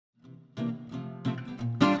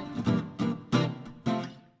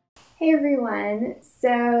Hey everyone,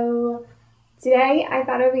 so today I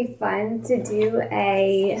thought it would be fun to do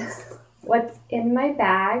a what's in my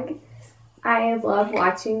bag. I love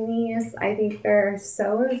watching these. I think they're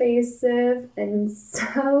so invasive and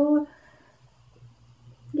so,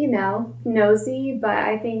 nosy, but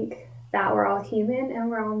I think that we're all human and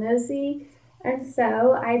we're all nosy. And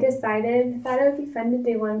so I decided that it would be fun to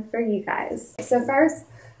do one for you guys. So first,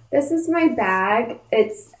 this is my bag.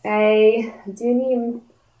 It's a Dooney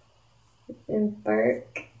and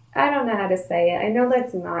Burke. I don't know how to say it. I know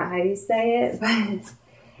that's not how you say it, but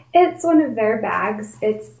it's one of their bags.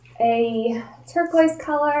 It's a turquoise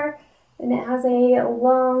color and it has a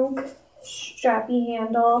long strappy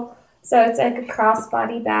handle. So it's like a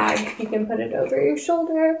crossbody bag. You can put it over your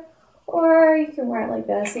shoulder or you can wear it like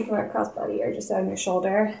this. You can wear it crossbody or just on your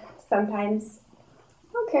shoulder. Sometimes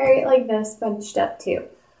I'll carry it like this bunched up too.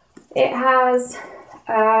 It has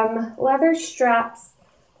leather straps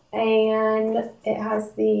and it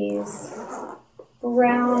has these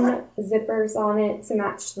brown zippers on it to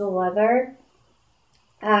match the leather.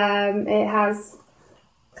 It has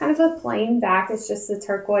kind of a plain back. It's just the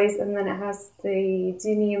turquoise, and then it has the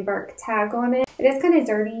Dooney and Burke tag on it. It is kind of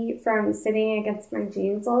dirty from sitting against my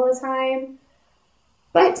jeans all the time,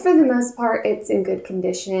 but for the most part, it's in good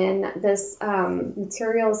condition. This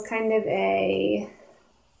material is kind of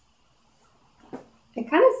it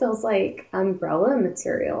kind of feels like umbrella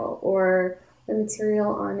material or the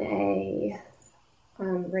material on a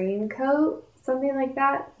raincoat, something like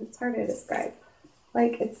that. It's hard to describe.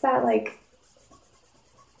 Like, it's that, like,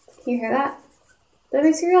 can you hear that? The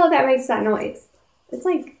material that makes that noise. It's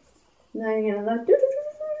like,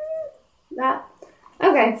 that.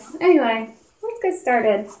 Okay, anyway, let's get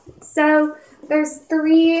started. So, there's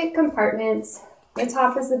 3 compartments. The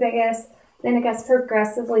top is the biggest. Then it gets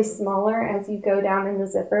progressively smaller as you go down in the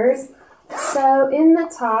zippers. So in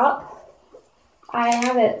the top, I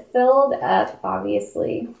have it filled up,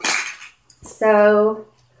 obviously. So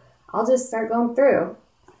I'll just start going through.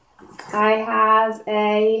 I have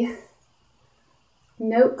a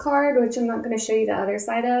note card, which I'm not going to show you the other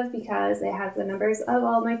side of because it has the numbers of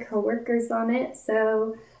all my coworkers on it.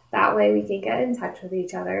 So that way we can get in touch with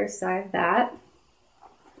each other. So I have that.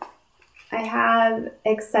 I have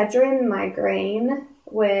Excedrin migraine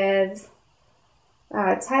with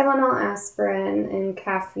Tylenol, aspirin, and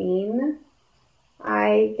caffeine.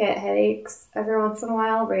 I get headaches every once in a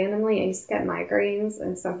while. Randomly, I used to get migraines,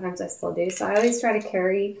 and sometimes I still do. So I always try to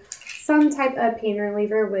carry some type of pain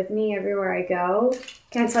reliever with me everywhere I go.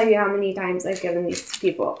 Can't tell you how many times I've given these to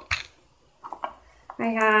people. I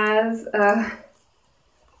have,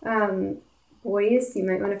 boys, you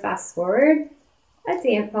might want to fast forward. A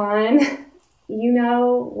tampon. You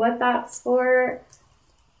know what that's for?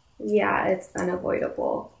 Yeah, it's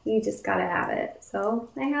unavoidable. You just gotta have it. So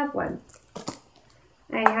I have one.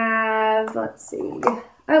 I have, let's see.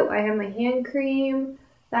 Oh, I have my hand cream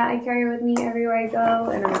that I carry with me everywhere I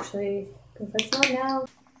go, and I'm actually gonna put some on now.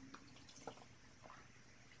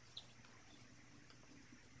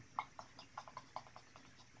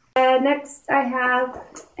 Next, I have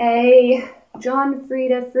a John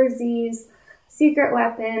Frieda Frizzy's Secret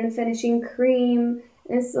Weapon Finishing Cream,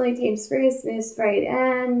 instantly tapes free, smooths frayed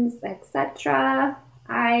ends, etc.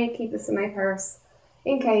 I keep this in my purse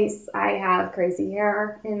in case I have crazy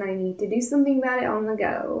hair and I need to do something about it on the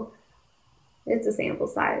go. It's a sample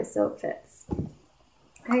size, so it fits.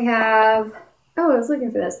 I have, I was looking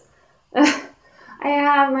for this. I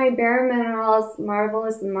have my Bare Minerals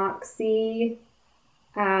Marvelous Moxie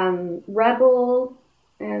Rebel,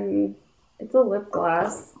 and it's a lip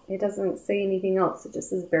gloss. It doesn't say anything else. It just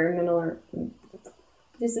says Bare Minerals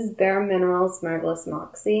Marvelous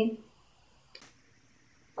Moxie.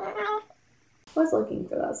 I was looking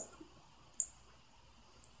for this.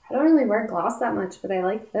 I don't really wear gloss that much, but I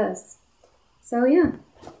like this. So yeah.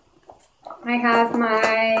 I have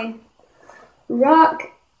my Rock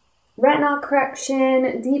Retinol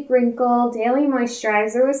Correction Deep Wrinkle Daily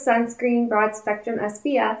Moisturizer with Sunscreen Broad Spectrum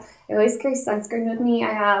SPF. I always carry sunscreen with me.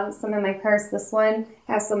 I have some in my purse. This one.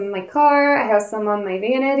 I have some in my car. I have some on my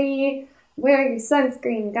vanity. Wear your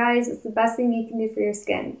sunscreen, guys. It's the best thing you can do for your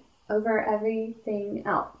skin over everything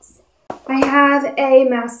else. I have a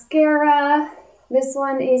mascara. This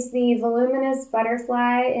one is the Voluminous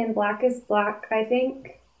Butterfly in Black is Black, I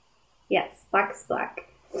think. Yes, Black is Black.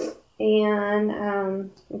 And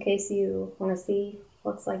in case you want to see,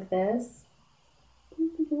 looks like this.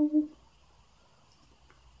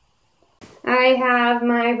 I have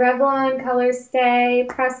my Revlon Color Stay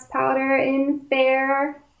Pressed Powder in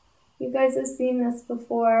Fair. You guys have seen this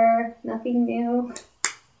before, nothing new.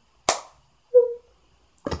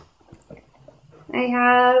 I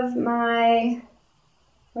have my,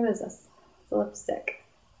 what is this? It's a lipstick.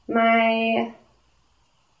 My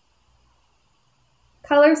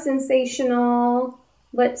Color Sensational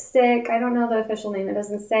lipstick. I don't know the official name, it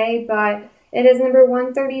doesn't say, but it is number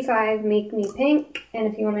 135, Make Me Pink. And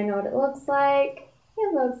if you want to know what it looks like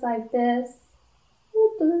this.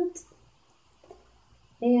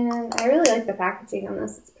 And I really like the packaging on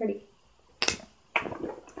this, it's pretty.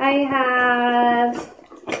 I have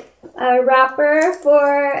a wrapper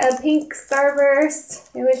for a pink Starburst.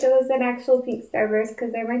 I wish it was an actual pink Starburst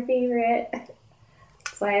because they're my favorite.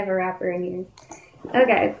 That's why I have a wrapper in here.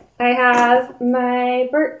 Okay, I have my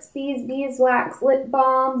Burt's Bees Beeswax Lip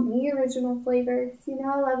Balm, the original flavors. You know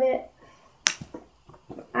I love it.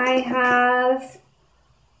 I have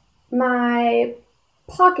my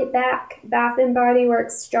PocketBac Bath & Body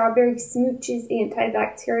Works Strawberry Smooches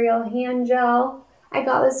Antibacterial Hand Gel. I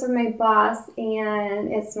got this from my boss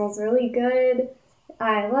and it smells really good.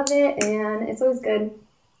 I love it, and it's always good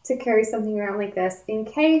to carry something around like this in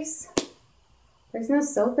case there's no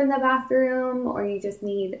soap in the bathroom or you just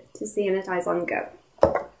need to sanitize on the go.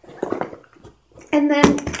 And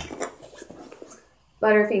then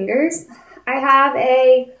Butterfingers. I have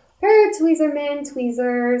a pair of Tweezerman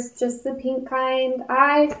tweezers, just the pink kind.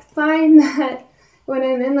 I find that when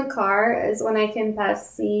I'm in the car is when I can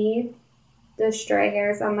best see the stray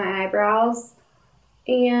hairs on my eyebrows.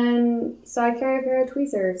 And so I carry a pair of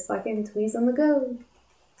tweezers so I can tweeze on the go.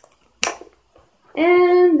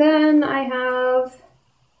 And then I have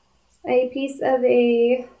a piece of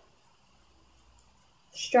a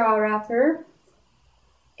straw wrapper,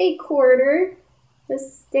 a quarter. The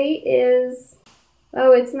state is,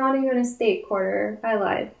 oh, it's not even a state quarter. I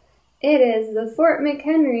lied. It is the Fort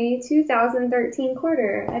McHenry 2013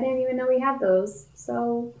 quarter. I didn't even know we had those.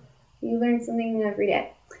 So you learn something new every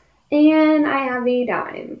day. And I have a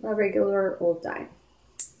dime, a regular old dime.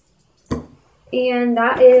 And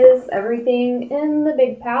that is everything in the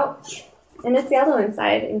big pouch. And it's yellow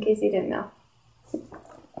inside, in case you didn't know.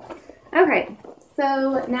 Okay,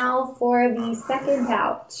 so now for the second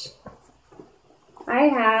pouch. I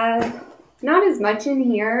have not as much in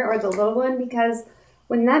here, or the little one, because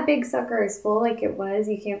when that big sucker is full like it was,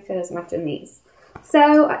 you can't fit as much in these.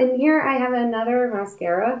 So in here I have another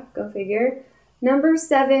mascara, go figure. Number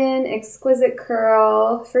 7 Exquisite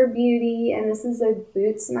Curl for Beauty, and this is a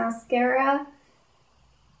Boots mascara.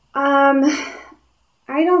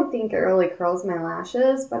 I don't think it really curls my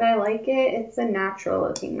lashes, but I like it. It's a natural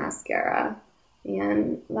looking mascara,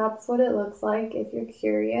 and that's what it looks like if you're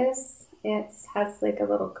curious. It has like a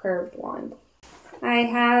little curved wand. I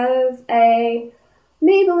have a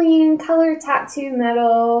Maybelline Color Tattoo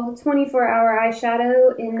Metal 24-hour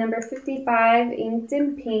eyeshadow in number 55, inked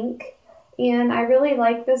in pink. And I really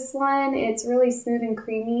like this one. It's really smooth and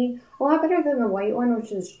creamy. A lot better than the white one,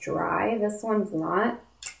 which is dry. This one's not.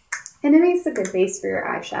 And it makes a good base for your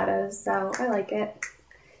eyeshadows, so I like it.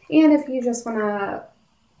 And if you just want to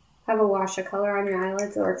have a wash of color on your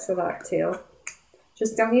eyelids, it works for that too.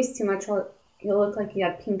 Just don't use too much or you'll look like you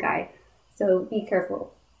have pink eye. So be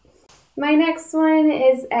careful. My next one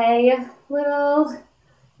is a little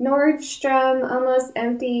Nordstrom almost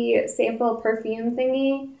empty sample perfume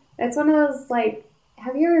thingy. It's one of those, like,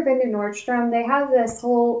 have you ever been to Nordstrom? They have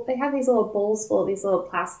these little bowls full of these little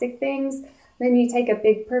plastic things. Then you take a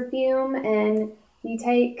big perfume and you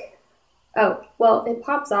take, oh, well, it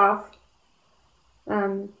pops off.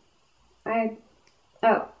 I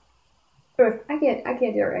can't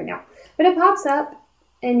do it right now. But it pops up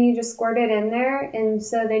and you just squirt it in there. And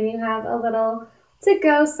so then you have a little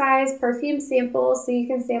to-go size perfume sample. So you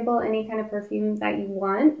can sample any kind of perfume that you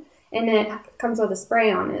want. And it comes with a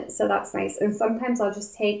spray on it. So that's nice. And sometimes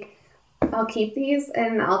I'll keep these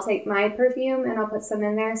and I'll take my perfume and I'll put some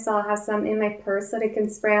in there. So I'll have some in my purse that I can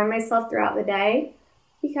spray on myself throughout the day.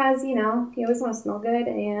 Because, you know, you always want to smell good.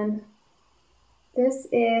 And this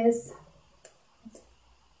is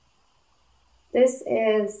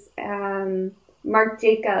Marc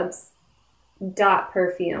Jacobs Dot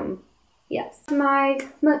Perfume. Yes. My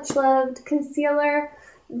much loved concealer,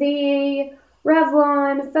 the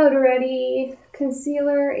Revlon Photo Ready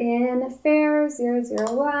Concealer in Fair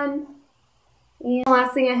 001. And the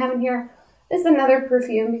last thing I have in here is another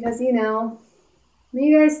perfume because, you know, maybe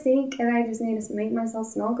you guys think and I just need to make myself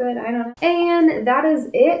smell good. I don't know. And that is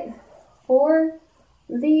it for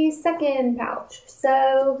the second pouch.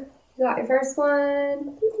 So you got your first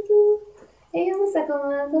one and the second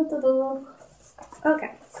one.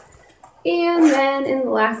 Okay. And then in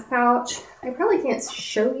the last pouch, I probably can't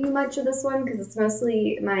show you much of this one because it's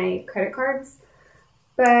mostly my credit cards.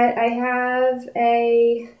 But I have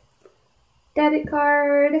a debit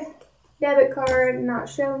card, debit card, not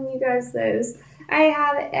showing you guys those. I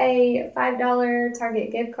have a $5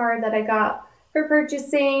 Target gift card that I got for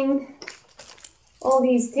purchasing all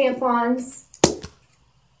these tampons.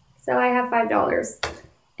 So I have $5.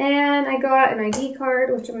 And I got an ID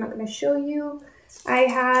card, which I'm not going to show you. I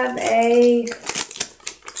have a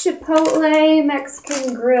Chipotle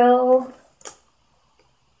Mexican Grill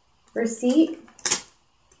receipt.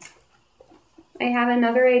 I have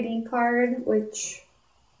another ID card, which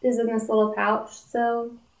is in this little pouch.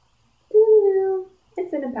 So,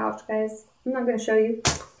 it's in a pouch, guys. I'm not going to show you.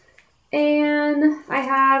 And I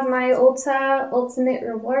have my Ulta Ultimate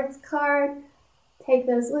Rewards card. Take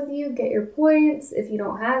those with you, get your points. If you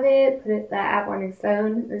don't have it, put the app on your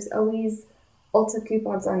phone. There's always Ulta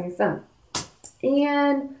coupons on your phone.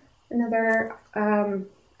 And another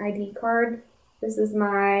ID card. This is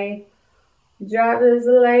my driver's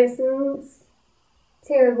license.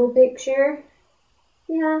 Terrible picture.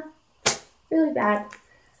 Yeah, really bad.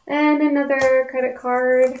 And another credit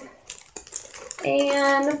card.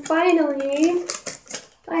 And finally,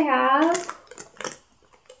 I have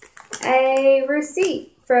a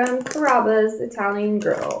receipt from Carrabba's Italian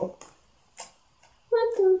Grill.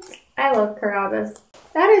 I love Carrabba's.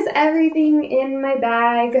 That is everything in my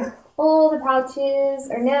bag. All the pouches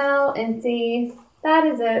are now empty. That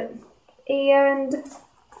is it. And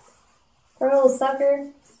our little sucker,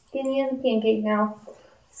 skinny as a pancake now.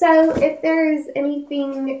 So if there's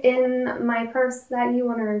anything in my purse that you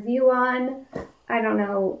want to review on, I don't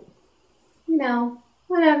know,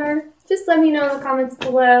 whatever. Just let me know in the comments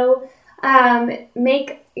below.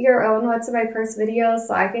 Make your own What's in My Purse video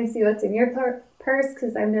so I can see what's in your purse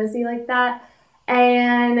because I'm nosy like that.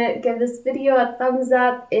 And give this video a thumbs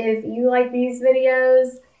up if you like these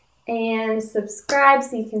videos. And subscribe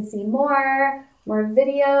so you can see more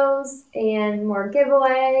videos and more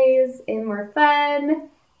giveaways and more fun.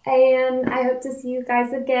 And I hope to see you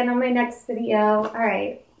guys again on my next video.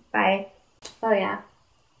 Alright, bye. Oh yeah.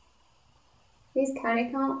 These kind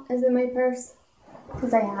of count as in my purse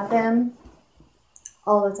because I have them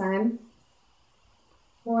all the time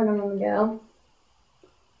when I'm on the go.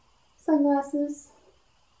 Sunglasses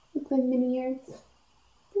with my mini ears.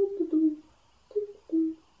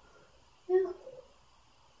 Yeah.